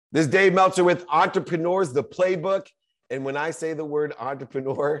This is Dave Meltzer with Entrepreneurs, the Playbook. And when I say the word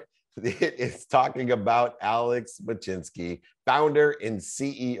entrepreneur, it is talking about Alex Mashinsky, founder and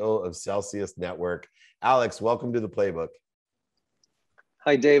CEO of Celsius Network. Alex, welcome to the Playbook.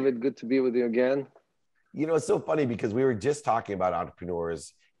 Hi, David. Good to be with you again. You know, it's so funny because we were just talking about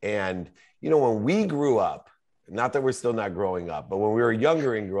entrepreneurs. And, you know, when we grew up, not that we're still not growing up, but when we were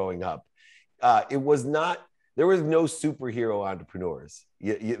younger and growing up, there was no superhero entrepreneurs.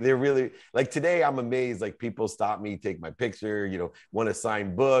 They're really like today. I'm amazed. Like people stop me, take my picture, want to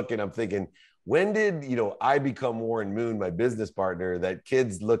sign book. And I'm thinking, when did, I become Warren Moon, my business partner, that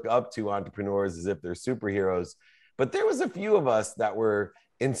kids look up to entrepreneurs as if they're superheroes. But there was a few of us that were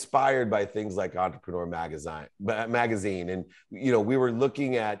inspired by things like Entrepreneur magazine. And, we were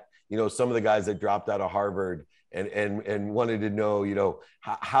looking at, some of the guys that dropped out of Harvard and wanted to know,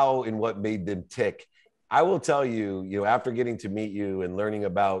 how and what made them tick. I will tell you, after getting to meet you and learning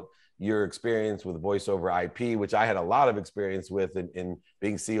about your experience with voice over IP, which I had a lot of experience with in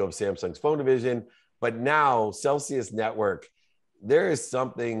being CEO of Samsung's phone division, but now Celsius Network, there is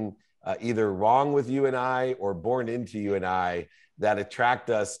something either wrong with you and I or born into you and I that attract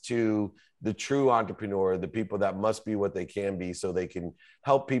us to the true entrepreneur, the people that must be what they can be so they can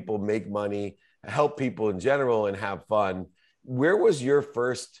help people make money, help people in general and have fun. Where was your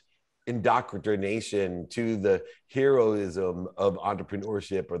first indoctrination to the heroism of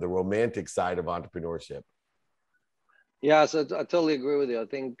entrepreneurship or the romantic side of entrepreneurship? Yeah, so I totally agree with you. I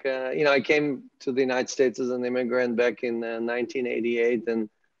think, I came to the United States as an immigrant back in 1988, and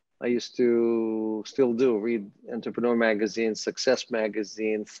I used to still read Entrepreneur magazine, Success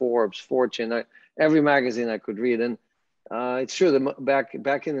magazine, Forbes, Fortune, every magazine I could read. And it's true that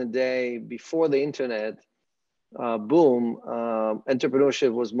back in the day, before the internet boom,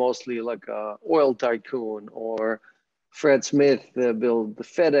 entrepreneurship was mostly like a oil tycoon or Fred Smith built the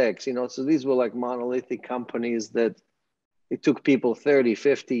FedEx, so these were like monolithic companies that it took people 30,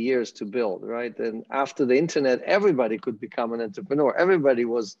 50 years to build, right? And after the internet, everybody could become an entrepreneur. Everybody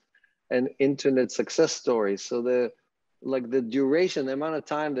was an internet success story. So the duration, the amount of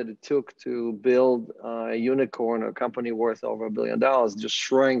time that it took to build a unicorn or a company worth over $1 billion just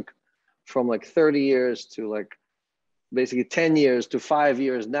shrank from like 30 years to like basically 10 years to 5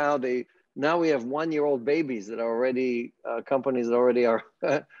 years. Now we have 1-year-old babies that are already companies that already are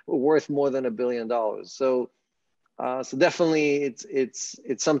worth more than $1 billion. So definitely it's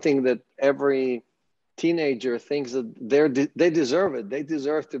something that every teenager thinks that they deserve it. They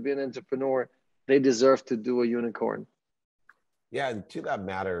deserve to be an entrepreneur. They deserve to do a unicorn. Yeah, and to that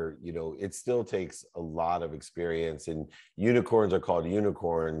matter, it still takes a lot of experience, and unicorns are called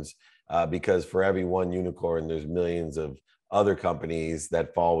unicorns because for every one unicorn, there's millions of other companies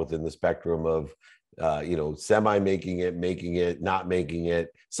that fall within the spectrum of, semi-making it, not making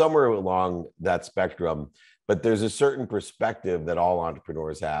it, somewhere along that spectrum. But there's a certain perspective that all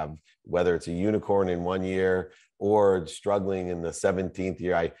entrepreneurs have, whether it's a unicorn in 1 year or struggling in the 17th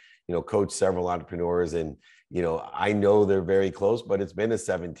year. I, coach several entrepreneurs, and I know they're very close, but it's been a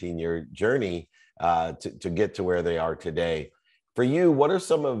 17-year journey to get to where they are today. For you, what are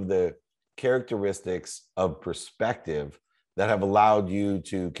some of the characteristics of perspective that have allowed you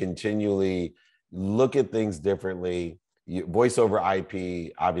to continually look at things differently? Voice over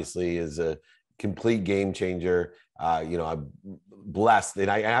IP obviously is a complete game changer. I'm blessed,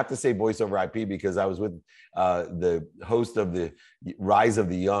 and I have to say voice over IP because I was with the host of the Rise of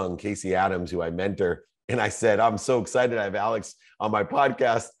the Young, Casey Adams, who I mentor. And I said, I'm so excited I have Alex on my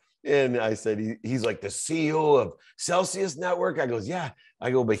podcast. And I said, he's like the CEO of Celsius Network. I goes, yeah. I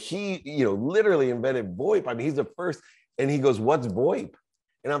go, but he, literally invented VoIP. I mean, he's the first. And he goes, what's VoIP?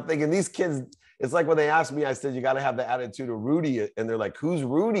 And I'm thinking these kids, it's like when they asked me, I said, you got to have the attitude of Rudy. And they're like, who's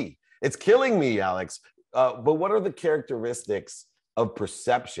Rudy? It's killing me, Alex. But what are the characteristics of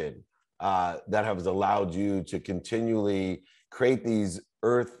perception that has allowed you to continually create these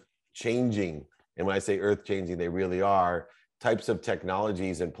earth-changing, and when I say earth-changing, they really are, types of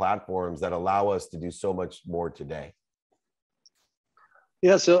technologies and platforms that allow us to do so much more today?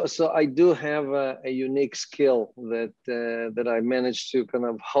 Yeah, so I do have a unique skill that I managed to kind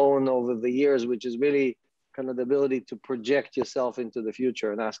of hone over the years, which is really kind of the ability to project yourself into the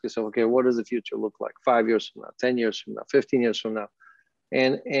future and ask yourself, okay, what does the future look like 5 years from now, 10 years from now, 15 years from now,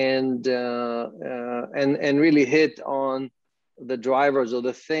 and really hit on the drivers or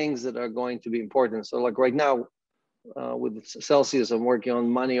the things that are going to be important. So like right now with Celsius, I'm working on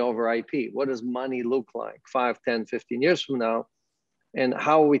money over IP. What does money look like 5, 10, 15 years from now? And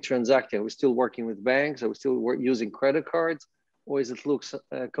how are we transacting? Are we still working with banks? Are we still using credit cards? Or is it looks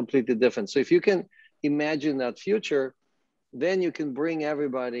completely different? So if you can imagine that future, then you can bring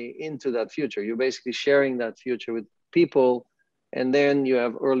everybody into that future. You're basically sharing that future with people. And then you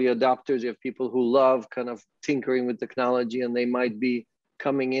have early adopters, you have people who love kind of tinkering with technology, and they might be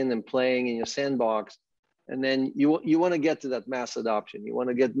coming in and playing in your sandbox. And then you want to get to that mass adoption. You want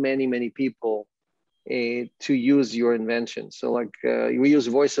to get many, many people to use your invention. So like we use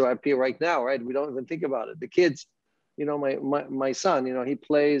voice over IP right now, right? We don't even think about it. The kids, you know, my son, you know, he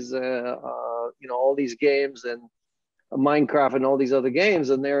plays, you know, all these games and Minecraft and all these other games,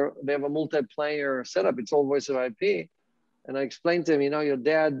 and they have a multiplayer setup. It's all voice over IP. And I explained to him, you know, your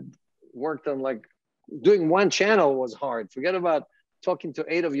dad worked on like doing one channel was hard. Forget about talking to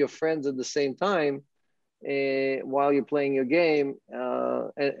 8 of your friends at the same time while you're playing your game.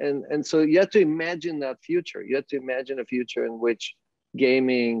 And so you have to imagine that future. You have to imagine a future in which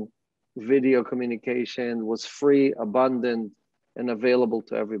gaming, video communication was free, abundant, and available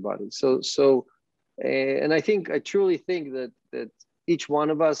to everybody. And I truly think that each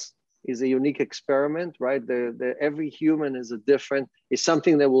one of us is a unique experiment, right? Every human is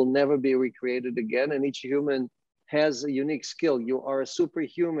something that will never be recreated again. And each human has a unique skill. You are a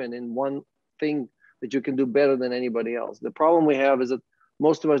superhuman in one thing that you can do better than anybody else. The problem we have is that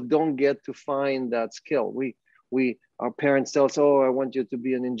most of us don't get to find that skill. Our parents tell us, oh, I want you to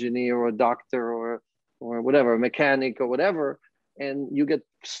be an engineer or a doctor or whatever, a mechanic or whatever. And you get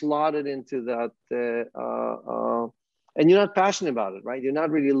slotted into that, and you're not passionate about it, right? You're not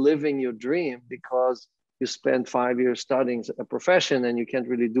really living your dream because you spent 5 years studying a profession and you can't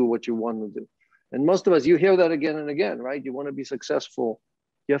really do what you want to do. And most of us, you hear that again and again, right? You want to be successful,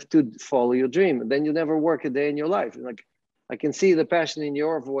 you have to follow your dream, and then you never work a day in your life. And like, I can see the passion in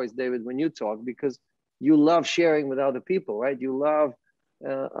your voice, David, when you talk, because you love sharing with other people, right? You love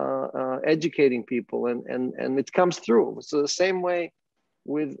educating people, and it comes through. So the same way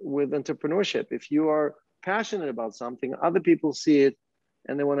with entrepreneurship, if you are passionate about something, other people see it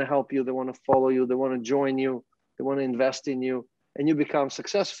and they want to help you, they want to follow you, they want to join you, they want to invest in you, and you become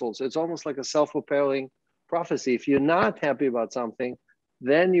successful. So it's almost like a self-fulfilling prophecy. If you're not happy about something,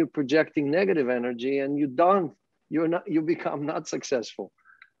 then you're projecting negative energy and you become not successful.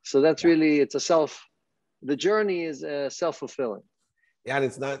 So that's really, the journey is self-fulfilling. Yeah, and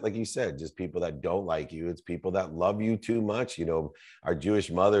it's not like you said, just people that don't like you. It's people that love you too much. You know, our Jewish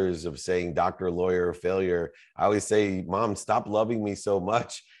mothers of saying doctor, lawyer, failure. I always say, Mom, stop loving me so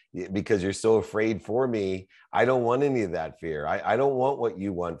much because you're so afraid for me. I don't want any of that fear. I don't want what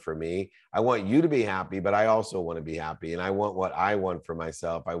you want for me. I want you to be happy, but I also want to be happy. And I want what I want for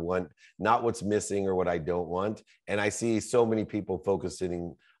myself. I want not what's missing or what I don't want. And I see so many people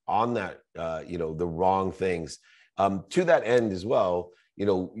focusing on that, the wrong things. To that end as well,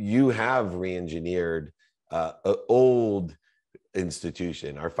 you have re-engineered an old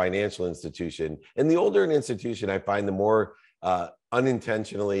institution, our financial institution. And the older an institution, I find the more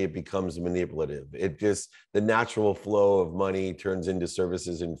unintentionally it becomes manipulative. The natural flow of money turns into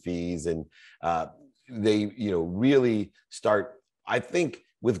services and fees. And they, really start, I think,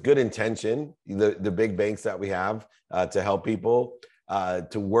 with good intention, the big banks that we have to help people,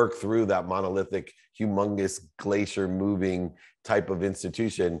 to work through that monolithic, humongous, glacier moving type of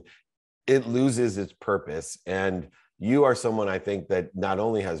institution, it loses its purpose. And you are someone, I think, that not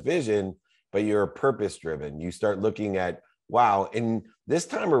only has vision, but you're purpose driven. You start looking at, wow. And this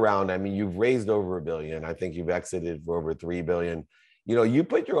time around, I mean, you've raised over $1 billion. I think you've exited for over $3 billion. You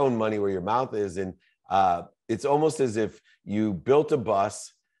put your own money where your mouth is. And it's almost as if you built a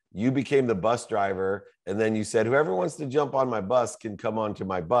bus, you became the bus driver, and then you said, whoever wants to jump on my bus can come onto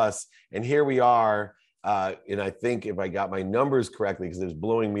my bus. And here we are. And I think if I got my numbers correctly, because it was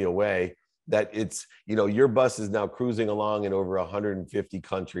blowing me away, that it's, your bus is now cruising along in over 150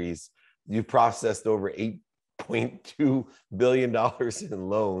 countries. You've processed over $8.2 billion in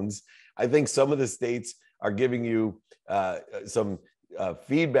loans. I think some of the states are giving you some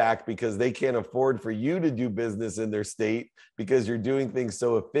feedback because they can't afford for you to do business in their state because you're doing things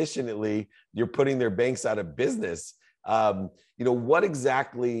so efficiently, you're putting their banks out of business. What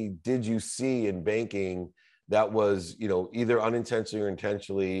exactly did you see in banking that was, either unintentionally or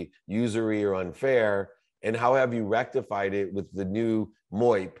intentionally usury or unfair? And how have you rectified it with the new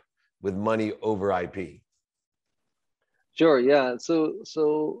MOIP, with money over IP? Sure. Yeah.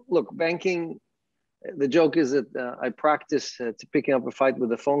 So look, banking, the joke is that I practice to picking up a fight with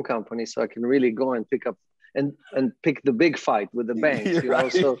the phone company so I can really go and pick up and pick the big fight with the banks. Right.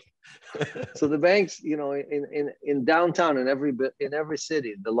 So the banks, in downtown, in every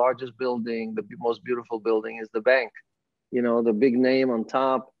city, the largest building, the most beautiful building is the bank. The big name on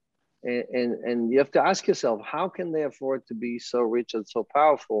top, and you have to ask yourself, how can they afford to be so rich and so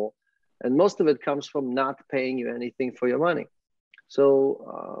powerful? And most of it comes from not paying you anything for your money.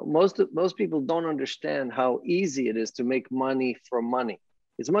 So most people don't understand how easy it is to make money from money.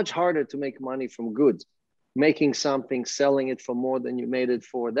 It's much harder to make money from goods. Making something, selling it for more than you made it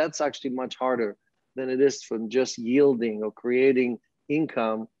for, that's actually much harder than it is from just yielding or creating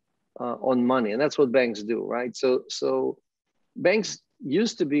income on money. And that's what banks do, right? So banks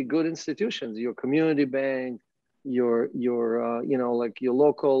used to be good institutions. Your community bank, your like your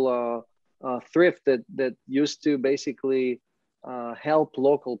local thrift that used to basically help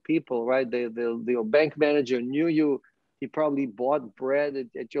local people, right? The bank manager knew you. He probably bought bread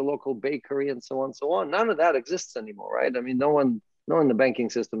at your local bakery and so on and so on. None of that exists anymore, right? I mean, no one in the banking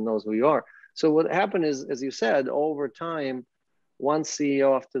system knows who you are. So what happened is, as you said, over time, one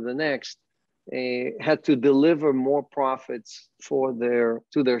CEO after the next had to deliver more profits to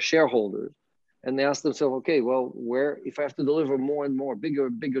their shareholders. And they asked themselves, okay, well, if I have to deliver more and more, bigger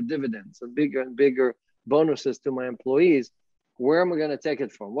and bigger dividends and bigger bonuses to my employees, where am I going to take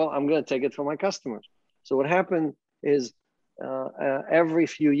it from? Well, I'm going to take it from my customers. So what happened is every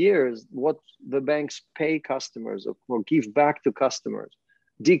few years, what the banks pay customers or give back to customers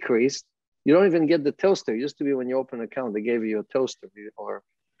decreased. You don't even get the toaster. It used to be when you open an account, they gave you a toaster, or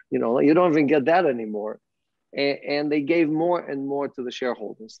you don't even get that anymore. And they gave more and more to the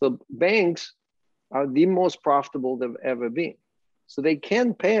shareholders. The banks are the most profitable they've ever been. So they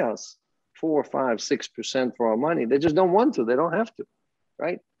can pay us 4, 5, 6% for our money. They just don't want to. They don't have to,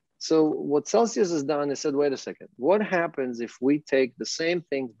 right? So what Celsius has done is said, wait a second, what happens if we take the same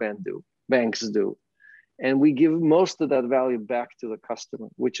things banks do, and we give most of that value back to the customer,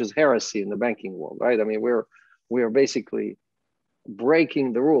 which is heresy in the banking world, right? I mean, we are basically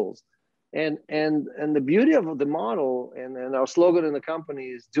breaking the rules. And the beauty of the model and our slogan in the company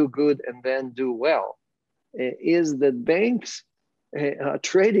is do good and then do well, is that banks are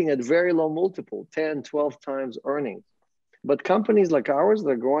trading at very low multiple, 10, 12 times earnings. But companies like ours that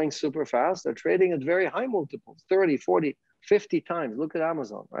are growing super fast are trading at very high multiples, 30, 40, 50 times. Look at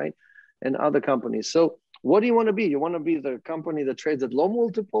Amazon, right? And other companies. So what do you want to be? You want to be the company that trades at low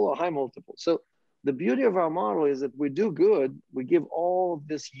multiple or high multiple? So the beauty of our model is that we do good. We give all of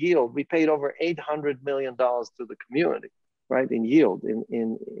this yield. We paid over $800 million to the community, right? In yield,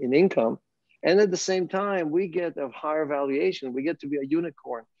 in income. And at the same time, we get a higher valuation. We get to be a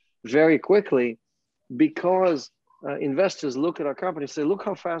unicorn very quickly because investors look at our company and say, look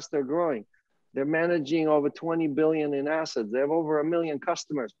how fast they're growing. They're managing over 20 billion in assets. They have over 1 million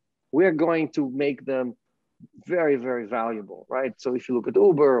customers. We're going to make them very, very valuable, right? So if you look at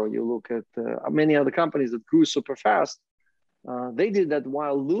Uber or you look at many other companies that grew super fast, they did that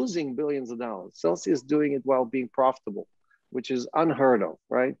while losing billions of dollars. Celsius doing it while being profitable, which is unheard of,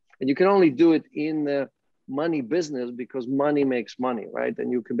 right? And you can only do it in the money business because money makes money, right?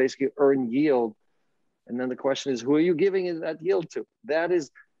 And you can basically earn yield. And then the question is, who are you giving that yield to?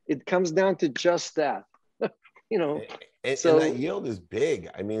 It comes down to just that, And that yield is big.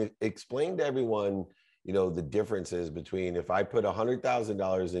 I mean, explain to everyone, the differences between if I put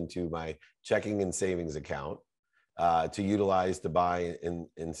 $100,000 into my checking and savings account to utilize to buy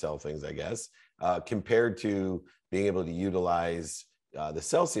and sell things, I guess, compared to being able to utilize the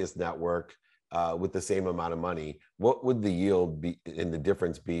Celsius network with the same amount of money. What would the yield be and the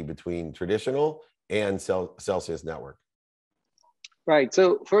difference be between traditional and Celsius network? Right.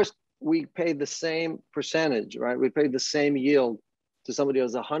 So first, we pay the same percentage, right? We pay the same yield to somebody who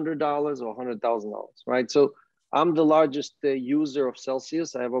has $100 or $100,000, right? So I'm the largest user of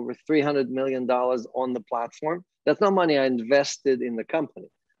Celsius. I have over $300 million on the platform. That's not money I invested in the company.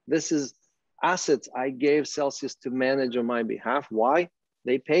 This is assets I gave Celsius to manage on my behalf. Why?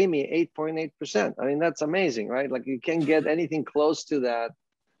 They pay me 8.8%. I mean, that's amazing, right? Like you can't get anything close to that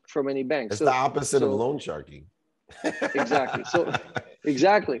from any bank. It's the opposite of loan sharking. Exactly.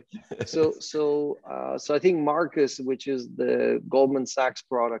 Exactly. So I think Marcus, which is the Goldman Sachs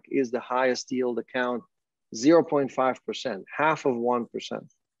product, is the highest yield account, 0.5%, half of 1%.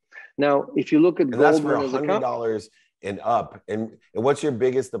 Now, if you look at Goldman as $100 and up, and what's your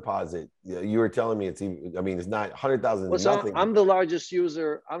biggest deposit? You were telling me it's not 100,000. Well, so I'm the largest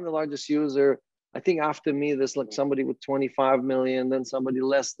user. I think after me, there's like somebody with 25 million, then somebody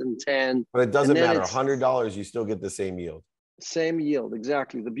less than 10. But it doesn't matter. $100, you still get the same yield. Same yield,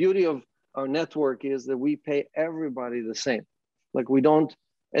 exactly. The beauty of our network is that we pay everybody the same. Like we don't,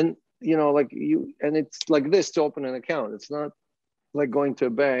 and it's like this to open an account. It's not like going to a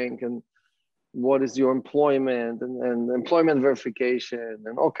bank and what is your employment and employment verification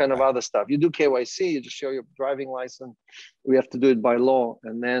and all kind of other stuff. You do KYC, you just show your driving license. We have to do it by law.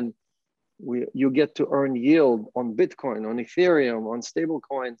 And then you get to earn yield on Bitcoin, on Ethereum, on stable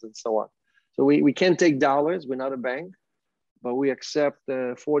coins, and so on. So we can't take dollars. We're not a bank, but we accept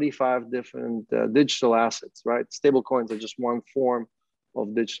 45 different digital assets, right? Stable coins are just one form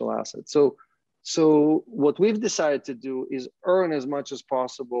of digital assets. So what we've decided to do is earn as much as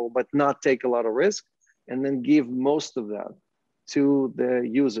possible, but not take a lot of risk, and then give most of that to the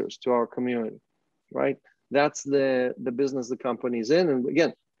users, to our community, right? That's the business the company's in. And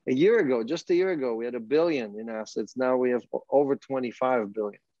again, just a year ago, we had $1 billion in assets. Now we have over 25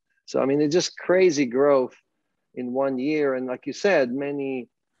 billion. So, I mean, it's just crazy growth in 1 year. And like you said, many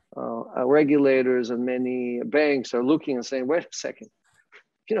regulators and many banks are looking and saying, wait a second,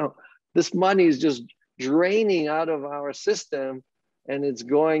 this money is just draining out of our system, and it's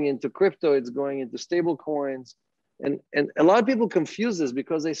going into crypto, it's going into stable coins. And a lot of people confuse this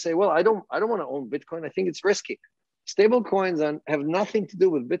because they say, well, I don't want to own Bitcoin. I think it's risky. Stable coins have nothing to do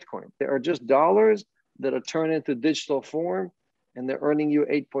with Bitcoin. They are just dollars that are turned into digital form, and they're earning you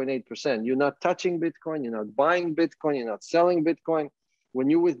 8.8%. You're not touching Bitcoin, you're not buying Bitcoin, you're not selling Bitcoin. When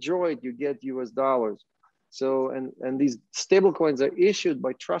you withdraw it, you get US dollars. So, and these stable coins are issued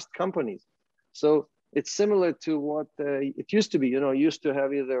by trust companies. So it's similar to what it used to be. You used to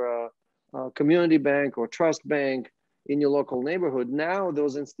have either a community bank or trust bank in your local neighborhood. Now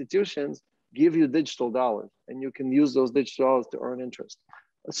those institutions give you digital dollars, and you can use those digital dollars to earn interest.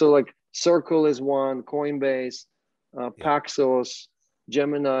 So like Circle is one, Coinbase, Paxos,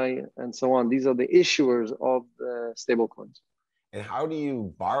 Gemini, and so on. These are the issuers of the stablecoins. And how do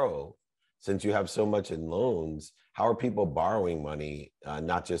you borrow? Since you have so much in loans, how are people borrowing money,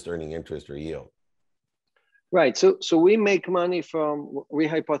 not just earning interest or yield? Right. So we make money from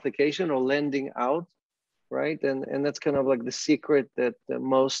rehypothecation or lending out, right? And that's kind of like the secret that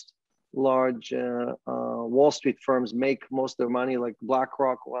most large Wall Street firms make most of their money, like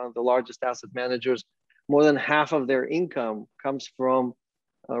BlackRock, one of the largest asset managers. More than half of their income comes from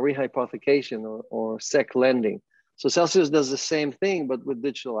rehypothecation or SEC lending. So Celsius does the same thing, but with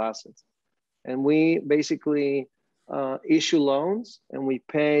digital assets. And we basically issue loans, and we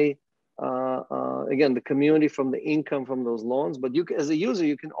pay, again, the community from the income from those loans. But you, as a user,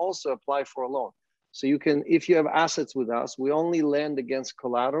 you can also apply for a loan. So you can, if you have assets with us, we only lend against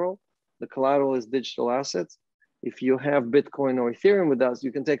collateral. The collateral is digital assets. If you have Bitcoin or Ethereum with us,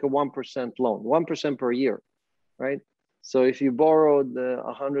 you can take a 1% loan, 1% per year, right? So if you borrowed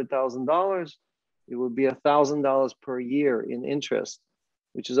 $100,000, it would be $1,000 per year in interest,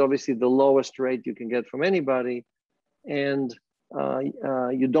 which is obviously the lowest rate you can get from anybody. And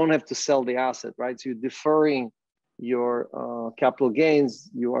you don't have to sell the asset, right? So you're deferring your capital gains.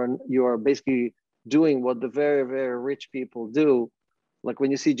 You are basically doing what the very, very rich people do. Like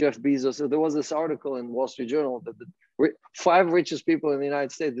when you see Jeff Bezos, so there was this article in Wall Street Journal that the 5 richest people in the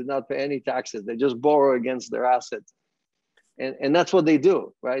United States did not pay any taxes. They just borrow against their assets. And that's what they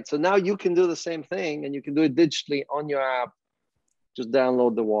do, right? So now you can do the same thing, and you can do it digitally on your app. Just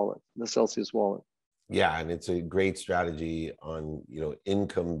download the wallet, the Celsius wallet. Yeah, and it's a great strategy on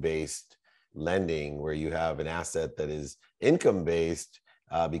income-based lending, where you have an asset that is income-based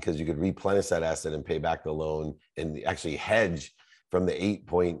because you could replenish that asset and pay back the loan, and actually hedge from the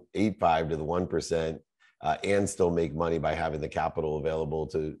 8.85 to the 1%, and still make money by having the capital available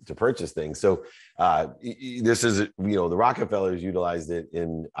to purchase things. So this is, the Rockefellers utilized it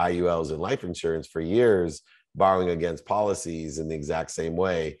in IULs and life insurance for years, borrowing against policies in the exact same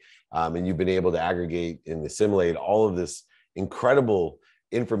way. And you've been able to aggregate and assimilate all of this incredible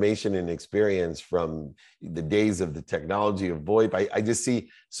information and experience from the days of the technology of VoIP. I just see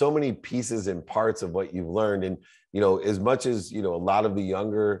so many pieces and parts of what you've learned. And, as much as, a lot of the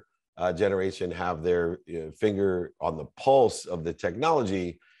younger generation have their finger on the pulse of the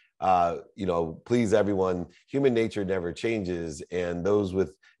technology, please everyone, human nature never changes. And those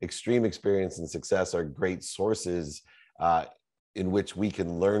with extreme experience and success are great sources in which we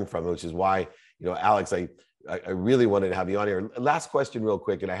can learn from, which is why, Alex, I really wanted to have you on here. Last question real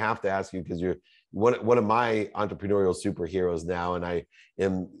quick, and I have to ask you because you're one of my entrepreneurial superheroes now, and I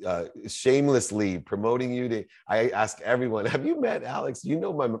am shamelessly promoting you to, I ask everyone, have you met Alex? You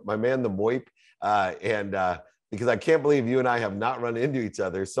know my man, the Moip, because I can't believe you and I have not run into each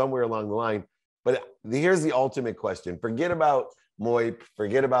other somewhere along the line. But here's the ultimate question. Forget about Moip,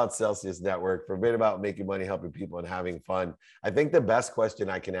 forget about Celsius Network, forget about making money, helping people, and having fun. I think the best question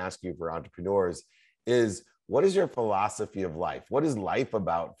I can ask you for entrepreneurs is, what is your philosophy of life? What is life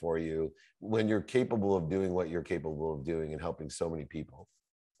about for you when you're capable of doing what you're capable of doing and helping so many people?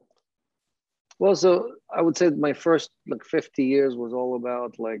 Well, so I would say my first 50 years was all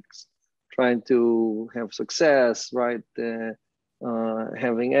about trying to have success, right?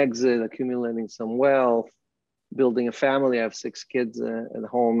 having exit, accumulating some wealth, building a family. I have 6 kids at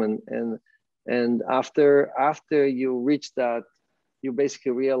home, and after you reach that, you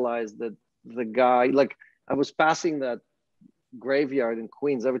basically realize that the guy, like I was passing that graveyard in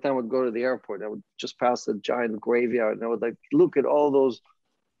Queens. Every time I would go to the airport, I would just pass a giant graveyard, and I would like look at all those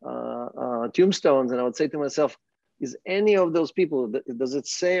tombstones, and I would say to myself, is any of those people, does it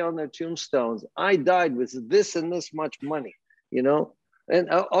say on their tombstones, I died with this and this much money, you know? And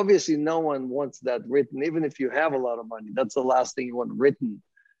obviously no one wants that written, even if you have a lot of money. That's the last thing you want written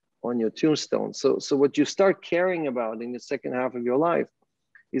on your tombstone. So what you start caring about in the second half of your life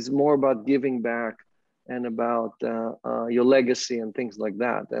is more about giving back and about your legacy and things like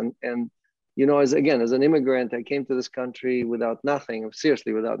that. And you know, as an immigrant, I came to this country without nothing,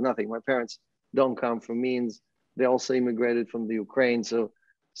 seriously without nothing. My parents don't come from means. They also immigrated from the Ukraine. So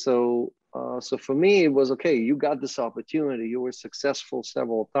for me, it was okay. You got this opportunity. You were successful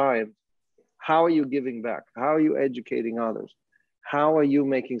several times. How are you giving back? How are you educating others? How are you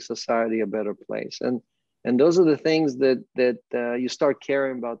making society a better place? And those are the things that you start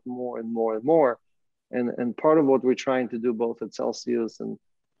caring about more and more and more. And part of what we're trying to do, both at Celsius and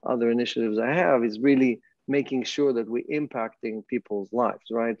other initiatives I have, is really making sure that we're impacting people's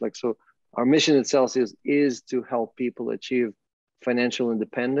lives, right? Like, so our mission at Celsius is to help people achieve financial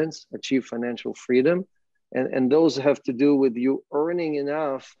independence, achieve financial freedom. And those have to do with you earning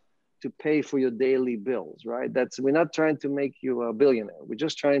enough to pay for your daily bills, right? We're not trying to make you a billionaire. We're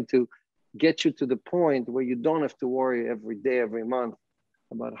just trying to get you to the point where you don't have to worry every day, every month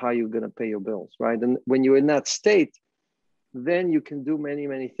about how you're going to pay your bills, right? And when you're in that state, then you can do many,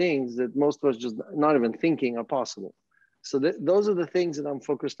 many things that most of us just not even thinking are possible. So those are the things that I'm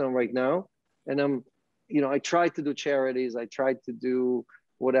focused on right now. And I try to do charities. I try to do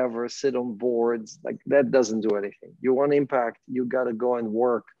whatever, sit on boards. Like, that doesn't do anything. You want impact, you got to go and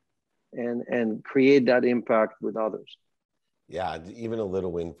work and create that impact with others. Yeah, even a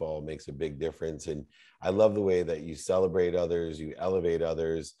little windfall makes a big difference. And I love the way that you celebrate others, you elevate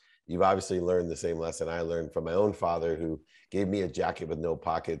others. You've obviously learned the same lesson I learned from my own father, who gave me a jacket with no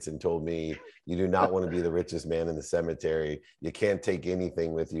pockets and told me, you do not want to be the richest man in the cemetery. You can't take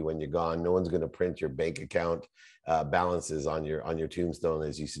anything with you when you're gone. No one's going to print your bank account balances on your tombstone,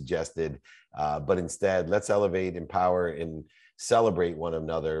 as you suggested. But instead, let's elevate, empower, and celebrate one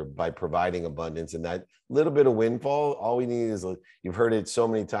another by providing abundance. And that little bit of windfall, all we need is, you've heard it so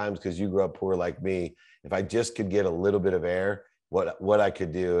many times because you grew up poor like me, if I just could get a little bit of air, what I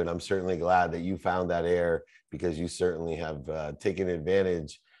could do. And I'm certainly glad that you found that air, because you certainly have taken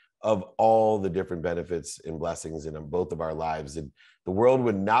advantage of all the different benefits and blessings in both of our lives. And the world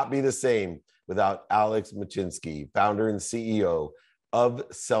would not be the same without Alex Mashinsky, founder and CEO of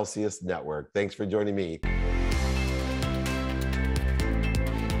Celsius Network. Thanks for joining me